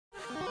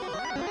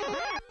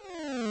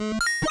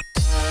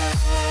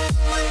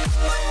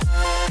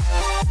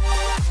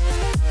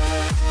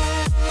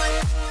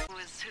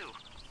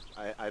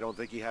I don't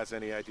think he has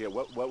any idea.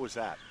 What was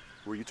that?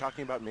 Were you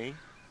talking about me?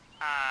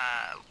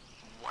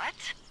 What?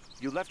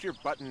 You left your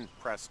button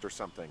pressed or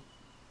something.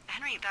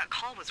 Henry, that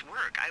call was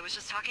work. I was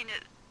just talking to...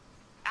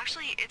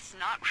 Actually, it's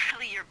not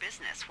really your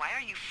business. Why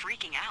are you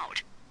freaking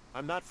out?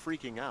 I'm not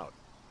freaking out.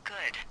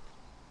 Good.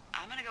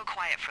 I'm gonna go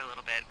quiet for a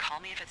little bit. Call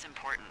me if it's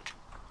important.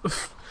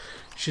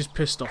 She's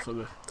pissed off at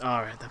me.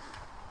 Alright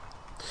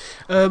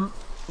then.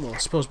 Well, I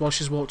suppose while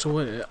she's walked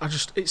away, I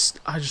just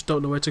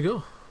don't know where to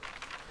go.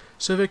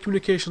 Survey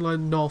communication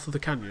line north of the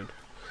canyon.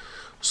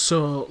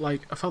 So,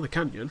 like, I found the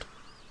canyon,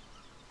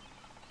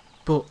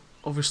 but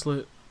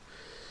obviously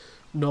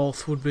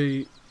north would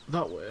be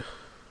that way.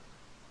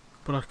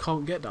 But I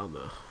can't get down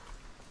there.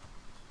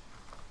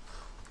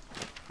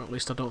 Or at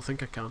least I don't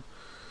think I can.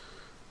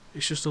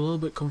 It's just a little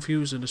bit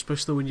confusing,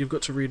 especially when you've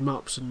got to read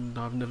maps, and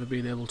I've never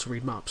been able to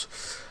read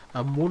maps.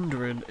 I'm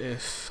wondering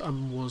if I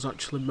was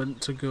actually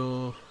meant to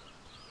go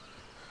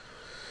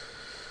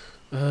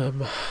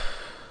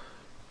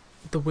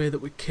the way that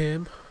we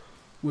came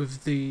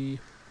with the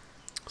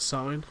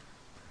sign.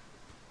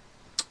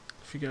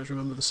 If you guys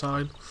remember the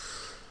sign.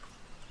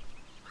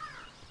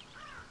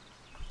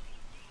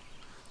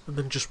 And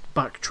then just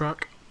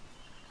backtrack.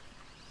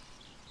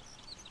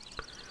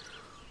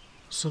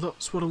 So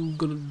that's what I'm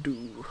gonna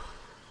do.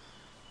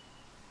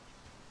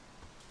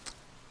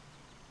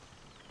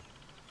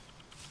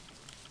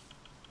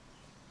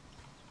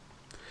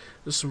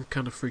 There's some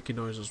kind of freaky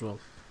noise as well.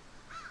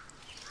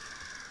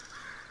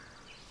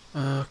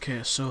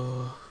 Okay,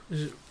 so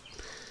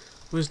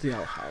where's the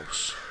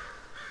outhouse?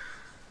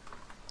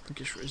 I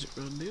think is it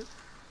round here?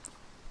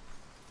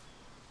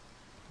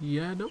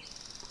 Yeah, no.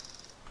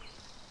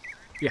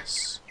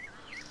 Yes.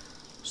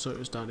 So it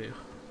was down here.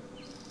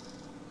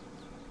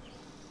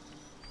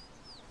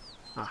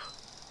 Ah.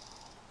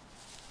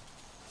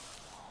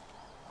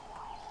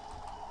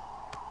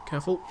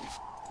 Careful.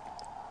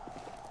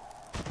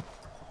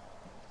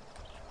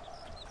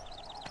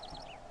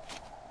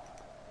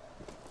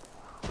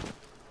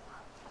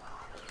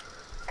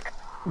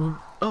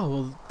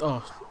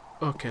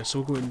 Okay, so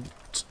we're going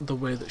the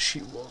way that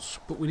she was,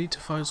 but we need to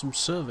find some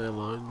survey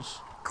lines.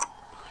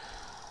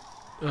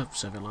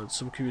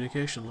 Some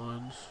communication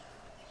lines.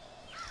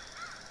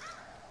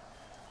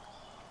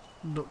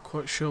 Not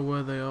quite sure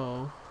where they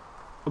are.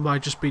 Am I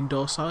just being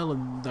docile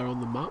and they're on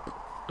the map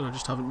and I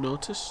just haven't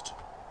noticed?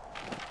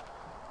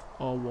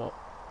 Or what?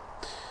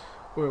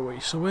 Where are we?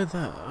 So we're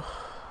there.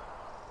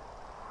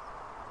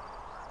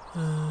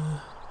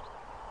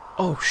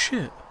 Oh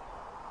shit!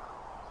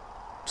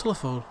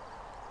 Telephone.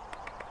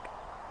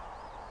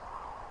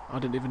 I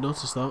didn't even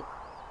notice that.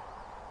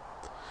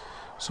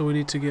 So we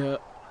need to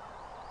get...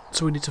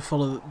 So we need to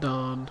follow that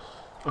down.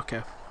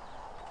 Okay.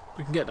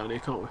 We can get down here,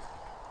 can't we?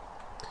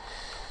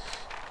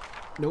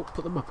 Nope,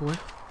 put the map away.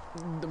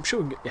 I'm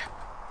sure we can get... Yeah.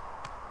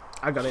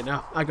 I got it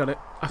now. I got it.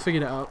 I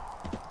figured it out.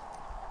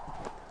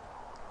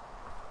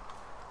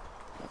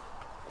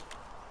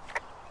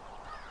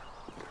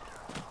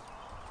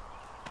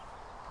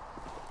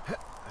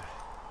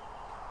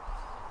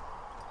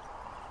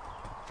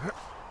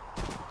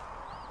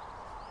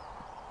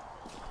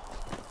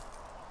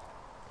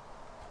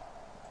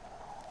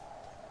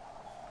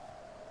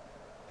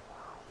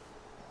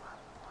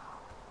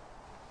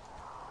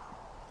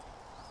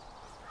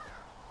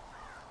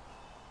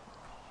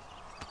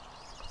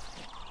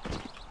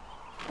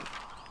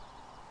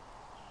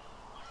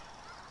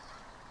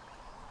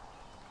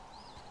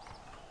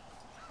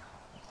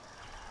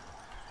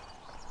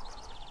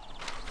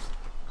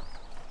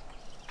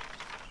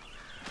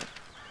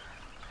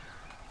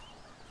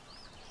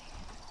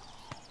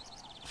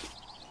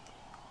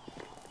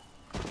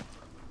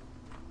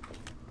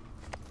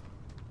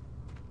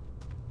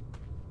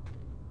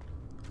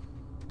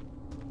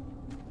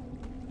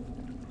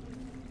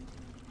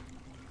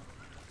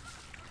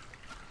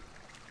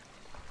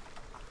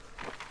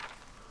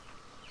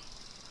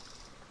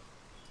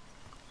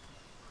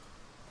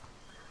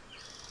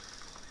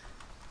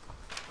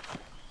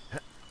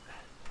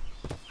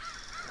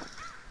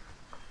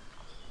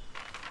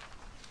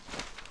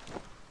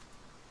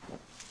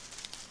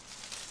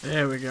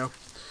 There we go.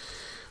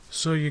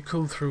 So you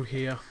come through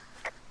here.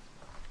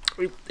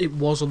 It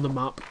was on the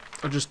map.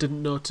 I just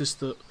didn't notice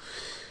that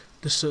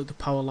the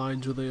power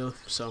lines were there.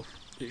 So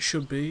it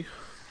should be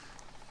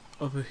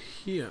over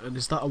here. And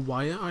is that a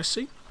wire I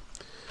see?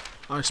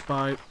 I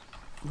spy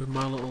with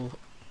my little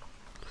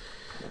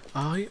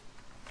eye.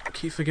 I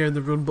keep forgetting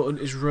the run button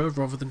is R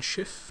rather than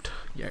shift.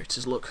 Yeah, it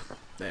is. Look.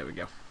 There we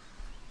go.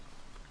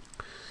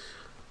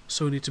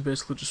 So we need to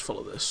basically just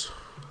follow this.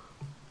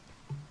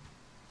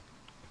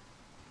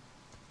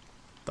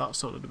 That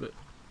sounded a bit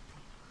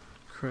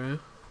cray.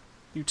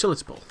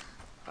 Utility pole.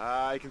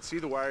 I can see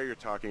the wire you're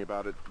talking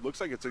about. It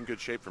looks like it's in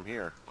good shape from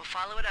here. We'll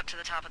follow it up to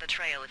the top of the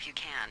trail if you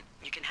can.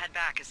 You can head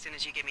back as soon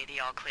as you give me the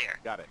all clear.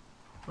 Got it.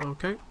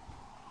 Okay.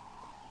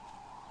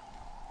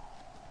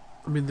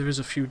 I mean, there is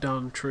a few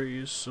down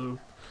trees, so...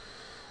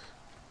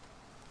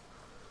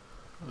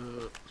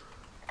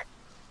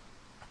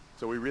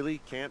 So we really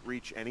can't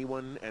reach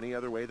anyone any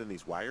other way than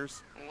these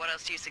wires? What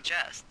else do you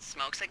suggest?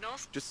 Smoke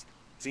signals? Just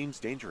seems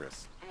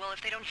dangerous. Well,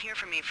 if they don't hear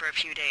from me for a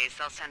few days,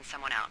 they'll send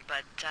someone out,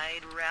 but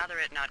I'd rather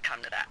it not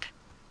come to that.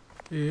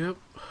 Yep.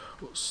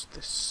 What's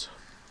this?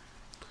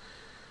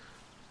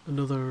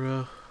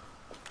 Another,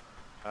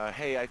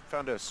 Hey, I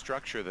found a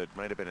structure that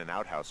might have been an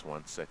outhouse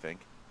once, I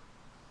think.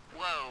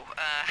 Whoa,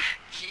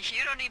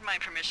 you don't need my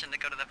permission to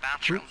go to the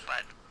bathroom,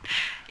 but,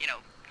 you know,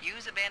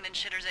 use abandoned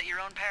shitters at your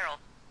own peril.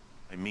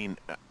 I mean,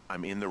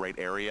 I'm in the right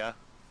area?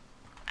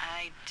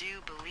 I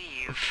do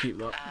believe. I'll keep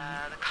that.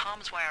 The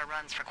comms wire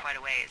runs for quite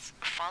a ways.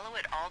 Follow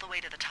it all the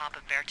way to the top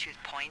of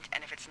Beartooth Point,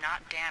 and if it's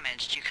not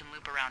damaged, you can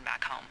loop around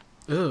back home.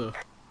 Ugh.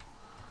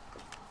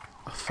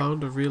 I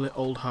found a really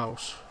old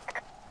house.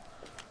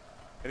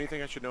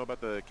 Anything I should know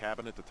about the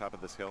cabin at the top of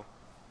this hill?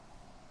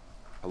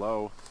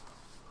 Hello?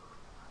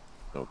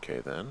 Okay,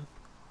 then.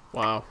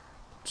 Wow.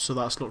 So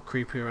that's not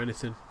creepy or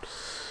anything.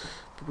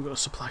 But we've got a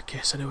supply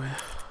case anyway.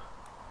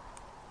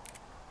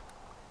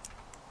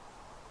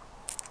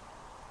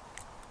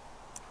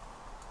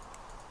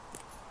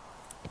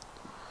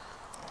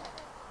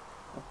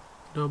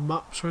 No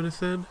maps or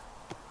anything?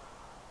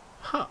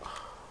 Huh.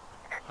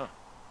 Huh.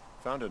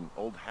 Found an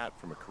old hat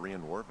from a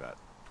Korean war vet.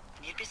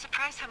 You'd be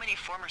surprised how many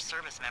former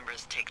service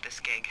members take this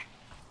gig.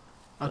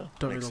 I don't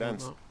makes really know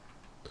sense. about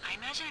I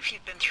imagine if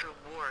you've been through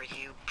war,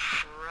 you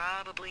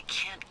probably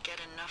can't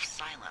get enough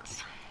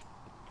silence.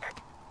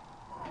 that.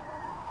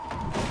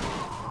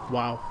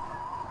 Wow.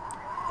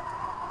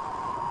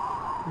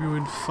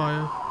 Ruined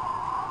fire.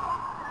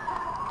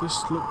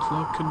 This looks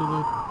like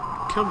another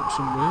camp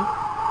somewhere.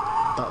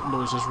 That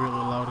noise is really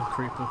loud and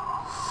creepy.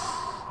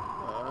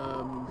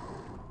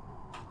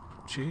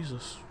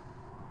 Jesus.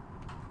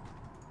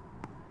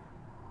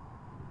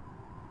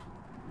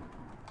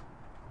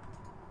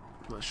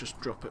 Let's just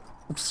drop it.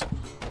 That's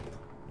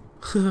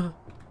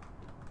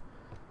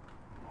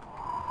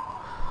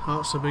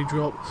a big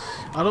drop.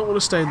 I don't want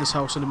to stay in this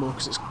house anymore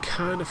because it's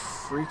kind of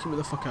freaking me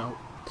the fuck out.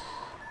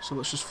 So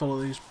let's just follow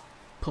these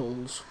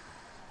poles.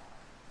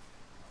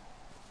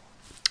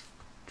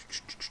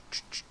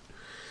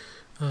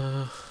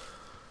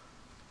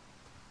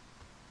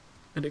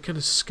 And it kind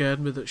of scared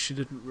me that she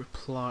didn't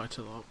reply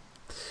to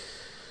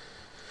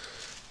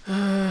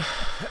that.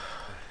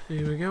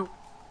 Here we go.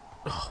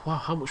 Oh wow,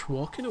 how much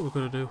walking are we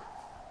going to do?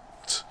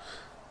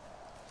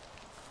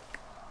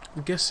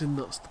 I'm guessing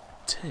that's the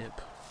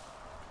tip.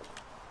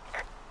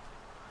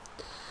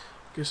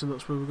 Guessing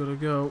that's where we're going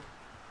to go.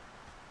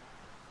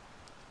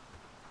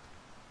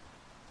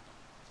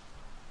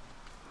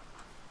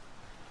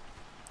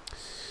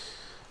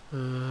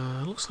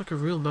 Looks like a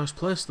real nice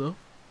place though.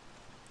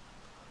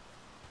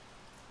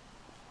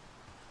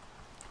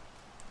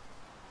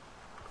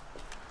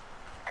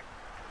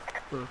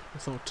 Oh,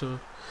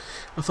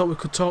 I thought we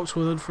could talk to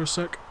her then for a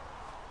sec.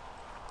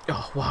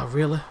 Oh wow,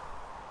 really?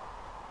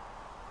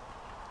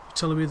 You're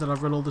telling me that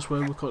I've run all this way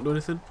and we can't do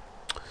anything?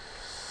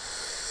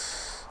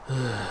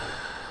 Are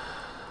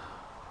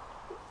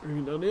we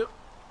getting down here?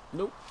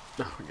 Nope.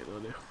 No, we're getting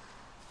down here.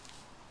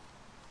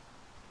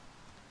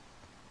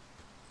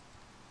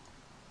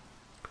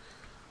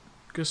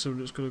 Guess I'm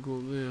just gonna go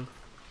up there.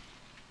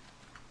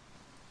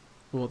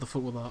 What the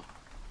fuck was that?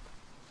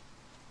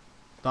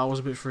 That was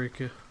a bit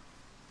freaky.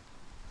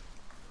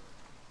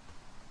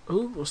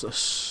 Oh, what's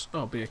this?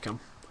 Oh, beer can.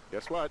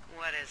 Guess what?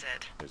 What is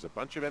it? There's a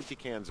bunch of empty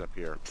cans up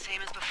here.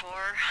 Same as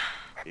before?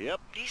 Yep.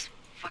 These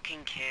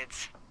fucking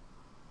kids.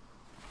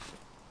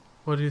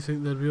 Why do you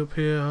think they'd be up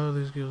here? How are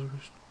these girls?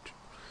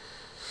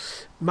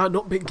 Might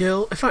not be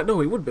girl. In fact,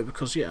 no, it would be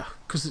because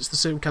because it's the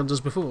same cans as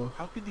before.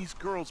 How can these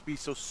girls be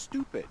so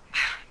stupid?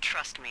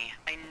 Trust me,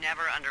 I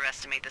never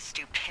underestimate the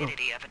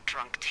stupidity of a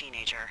drunk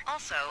teenager.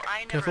 Also,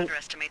 I never Careful.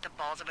 underestimate the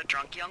balls of a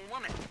drunk young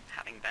woman,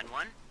 having been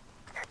one.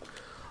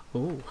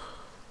 Oh.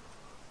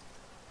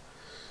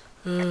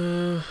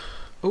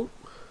 Oh.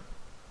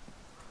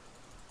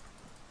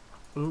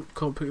 Oh,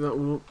 can't pick that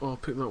one up. Oh, I'll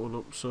pick that one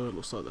up, so it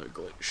looks like they're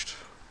glitched.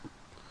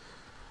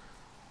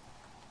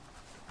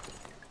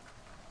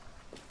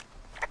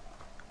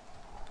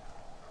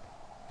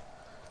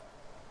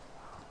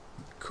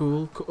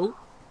 Cool. Oh.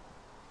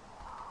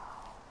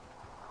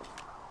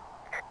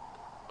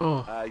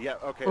 Oh. Yeah,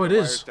 okay, Oh, it the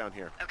is. wire's down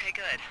here. Okay,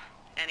 good.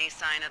 Any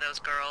sign of those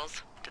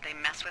girls? Did they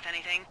mess with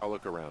anything? I'll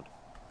look around.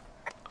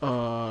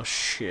 Oh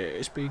shit,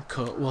 it's been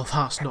cut. Well,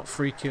 that's not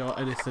freaky or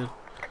anything.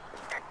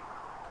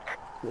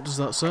 What does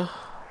that say?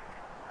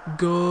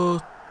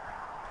 Go...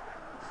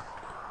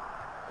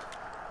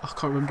 I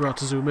can't remember how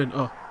to zoom in.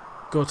 Oh,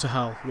 go to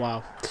hell.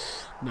 Wow.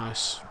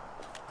 Nice.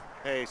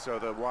 Hey, so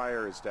the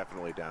wire is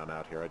definitely down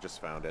out here. I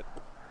just found it.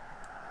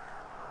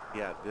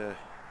 Yeah, the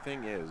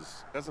thing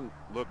is, it doesn't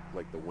look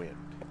like the wind.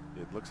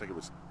 It looks like it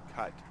was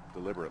cut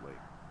deliberately.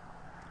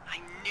 I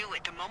knew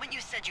it. The moment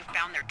you said you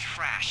found their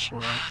trash.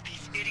 Right.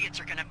 These idiots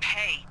are gonna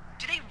pay.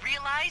 Do they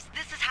realize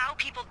this is how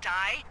people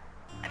die?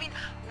 I mean,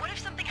 what if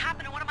something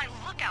happened to one of my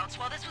lookouts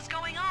while this was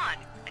going on?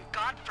 And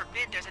God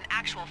forbid there's an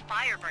actual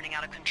fire burning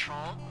out of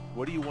control.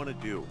 What do you want to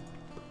do?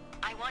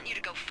 I want you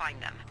to go find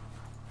them.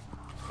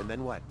 And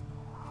then what?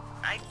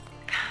 I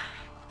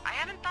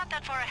haven't thought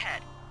that far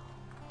ahead.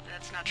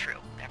 That's not true.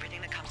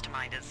 Everything that comes to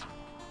mind is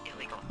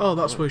illegal. Oh,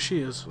 that's where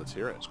she is. Let's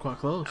hear it. It's quite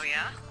close. Oh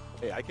yeah?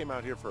 Hey, I came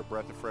out here for a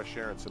breath of fresh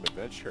air and some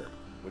adventure.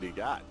 What do you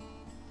got?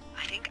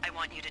 I think I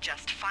want you to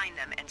just find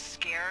them and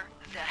scare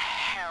the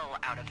hell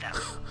out of them.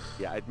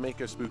 Yeah, I'd make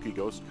a spooky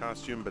ghost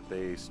costume, but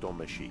they stole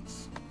my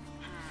sheets.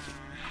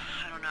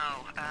 I don't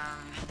know.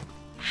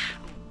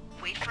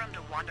 Wait for them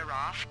to wander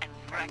off and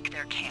wreck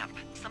their camp.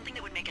 Something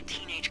that would make a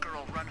teenage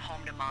girl run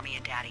home to mommy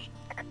and daddy.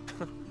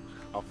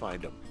 I'll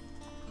find them.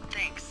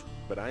 Thanks.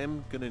 But I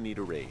am gonna need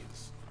a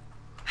raise.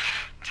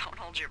 Don't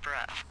hold your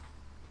breath.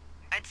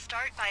 I'd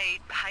start by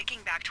hiking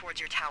back towards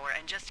your tower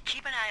and just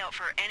keep an eye out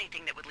for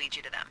anything that would lead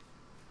you to them.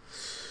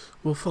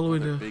 Well,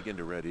 following They're a... big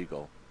into Red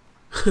Eagle.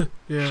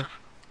 Yeah.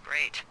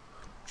 Great.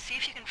 See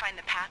if you can find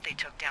the path they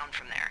took down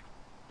from there.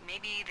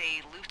 Maybe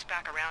they looped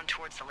back around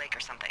towards the lake or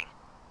something.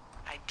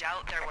 I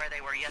doubt they're where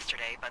they were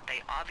yesterday, but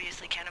they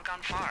obviously can't have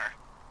gone far.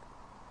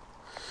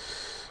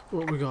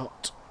 What we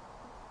got?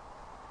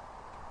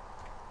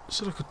 It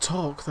said I could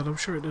talk, then I'm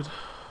sure it did.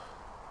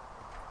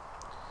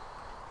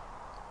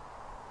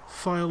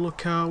 Fire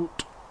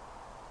lookout.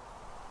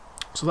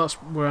 So that's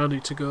where I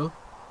need to go.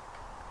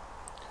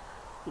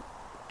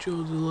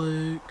 Jones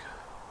Lake.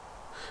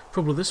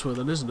 Probably this way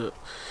then, isn't it?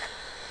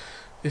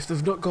 If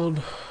they've not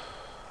gone...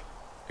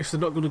 If they're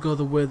not going to go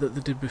the way that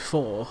they did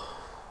before,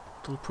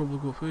 they'll probably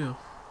go up here.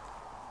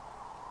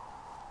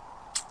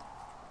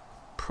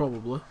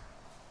 Probably.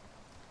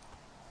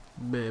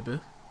 Maybe.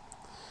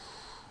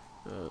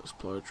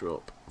 Supply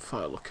drop.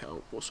 Fire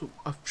lookout. What's up?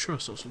 I'm sure I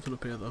saw something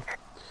up here though.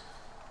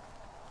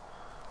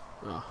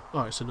 Ah,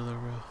 oh, it's another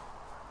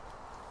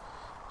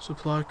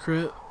supply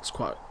crate. It's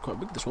quite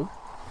big, this one.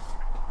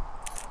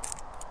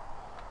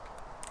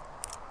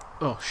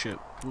 Oh shit.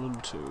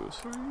 1, 2,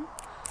 3.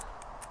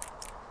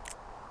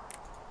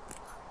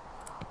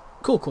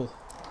 Cool.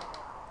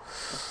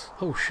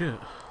 Oh shit.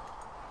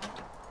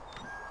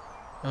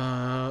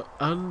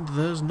 And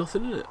there's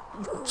nothing in it.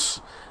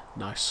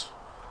 Nice.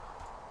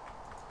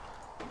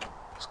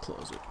 Let's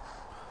close it.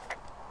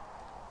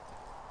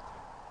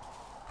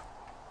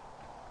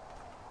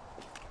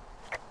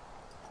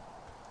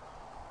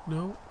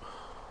 No.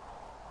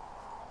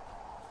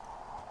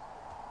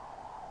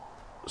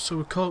 So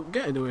we can't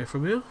get anywhere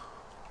from here.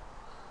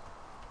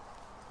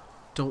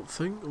 Don't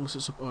think, unless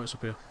it's up. Oh, it's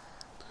up here.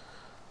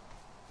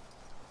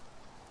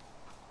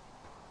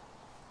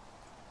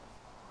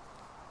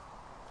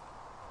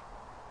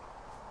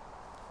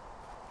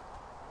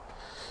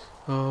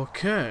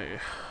 Okay.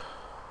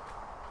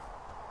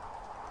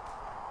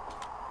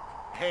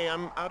 Hey,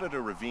 I'm out at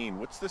a ravine.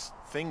 What's this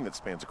thing that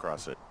spans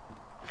across it?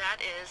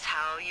 That is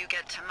how you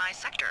get to my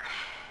sector.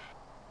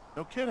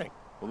 No kidding.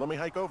 Well, let me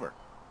hike over.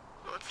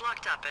 Well, it's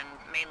locked up and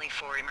mainly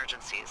for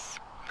emergencies.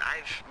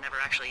 I've never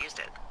actually used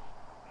it.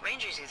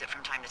 Rangers use it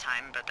from time to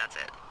time, but that's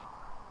it.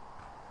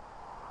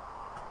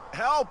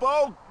 Help!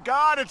 Oh,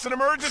 God, it's an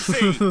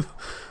emergency!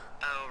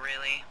 Oh,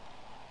 really?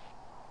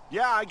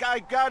 Yeah, I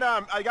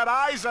got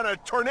eyes on a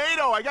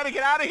tornado. I gotta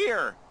get out of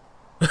here.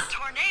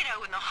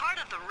 Tornado in the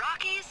heart of the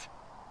Rockies?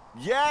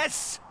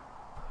 Yes!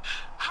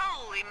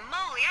 Holy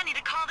moly, I need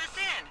to call this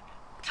in.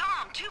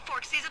 Tom, Two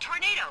Forks sees a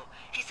tornado.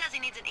 He says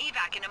he needs an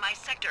evac into my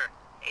sector.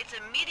 It's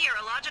a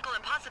meteorological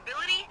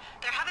impossibility.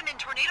 There haven't been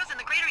tornadoes in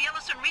the greater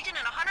Yellowstone region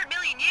in 100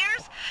 million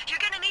years.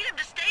 You're gonna need him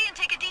to stay and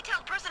take a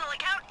detailed personal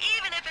account,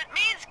 even if it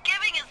means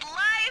giving his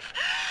life.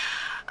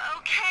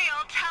 Okay,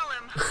 I'll tell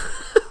him.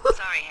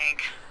 Sorry,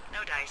 Hank.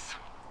 No dice.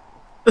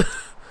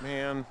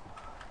 Man.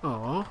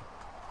 Aww.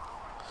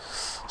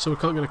 So we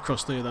can't get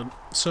across there then.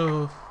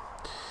 So...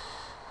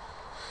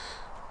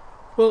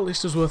 Well, at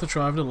least it was worth a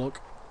try having a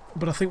look.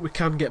 But I think we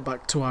can get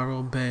back to our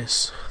own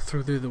base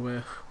through the other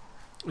way.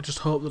 I just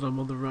hope that I'm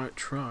on the right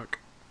track.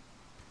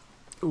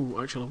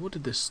 Oh, actually, what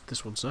did this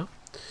one say?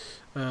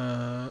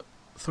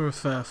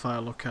 Thoroughfare, fire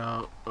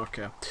lookout.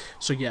 Okay.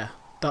 So yeah,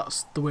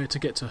 that's the way to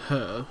get to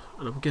her.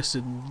 And I'm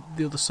guessing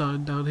the other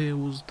sign down here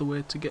was the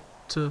way to get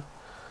to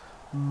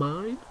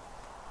mine?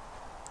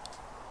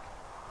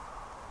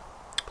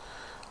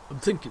 I'm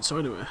thinking so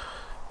anyway.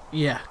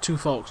 Yeah, Two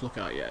Forks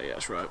lookout. Yeah,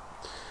 that's right.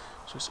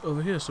 So it's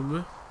over here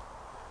somewhere.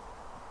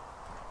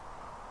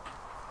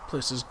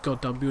 Place is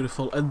goddamn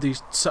beautiful, and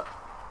these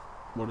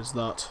what is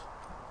that?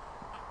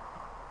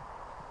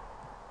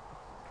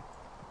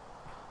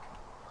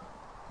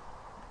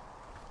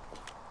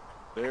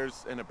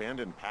 There's an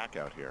abandoned pack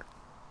out here.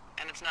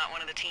 And it's not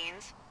one of the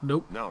teens?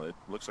 Nope. No, it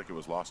looks like it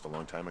was lost a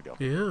long time ago.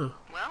 Yeah.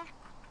 Well,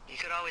 you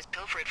could always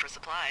pilfer it for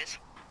supplies.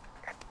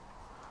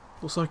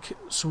 Looks like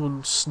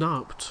someone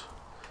snapped.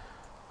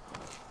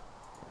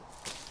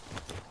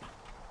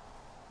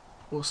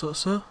 What's that,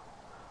 sir?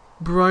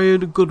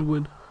 Brian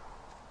Goodwin.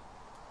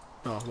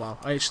 Oh, wow.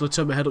 I actually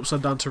turned my head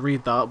upside down to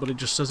read that, but it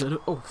just says it.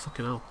 Oh,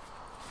 fucking hell.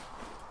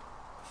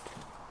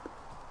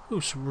 Oh,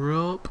 some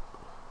rope.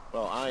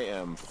 Well, I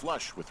am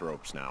flush with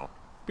ropes now.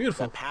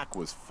 Beautiful. That pack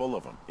was full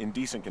of them, in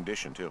decent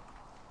condition, too.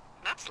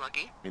 That's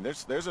lucky. I mean,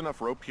 there's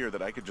enough rope here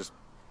that I could just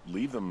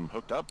leave them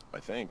hooked up,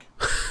 I think.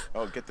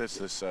 Oh, get this.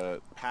 This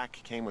pack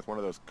came with one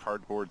of those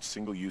cardboard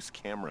single-use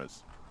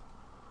cameras.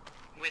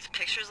 With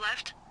pictures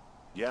left?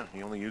 Yeah,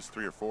 he only used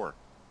 3 or 4.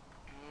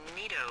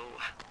 Neato.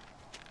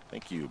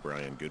 Thank you,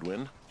 Brian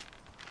Goodwin.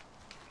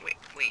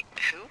 Wait,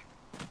 who?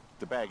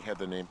 The bag had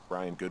the name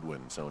Brian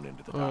Goodwin sewn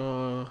into the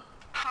top.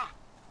 Huh.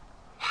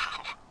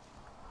 Wow.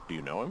 Do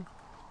you know him?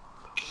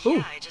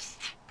 Yeah, I just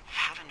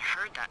haven't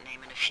heard that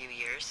name in a few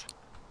years.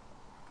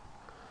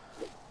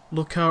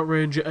 Lookout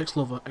Ranger,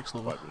 ex-lover.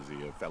 What, was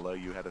he a fella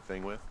you had a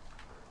thing with?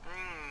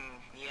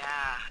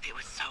 Yeah, it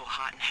was so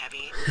hot and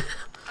heavy.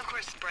 Of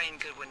course, Brian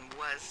Goodwin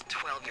was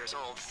 12 years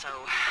old, so,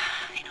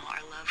 you know,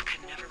 our love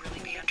could never really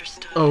be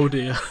understood. Oh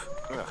dear.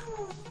 Ugh.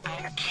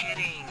 I'm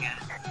kidding.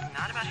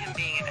 Not about him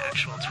being an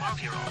actual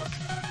 12-year-old.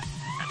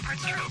 That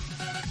part's true.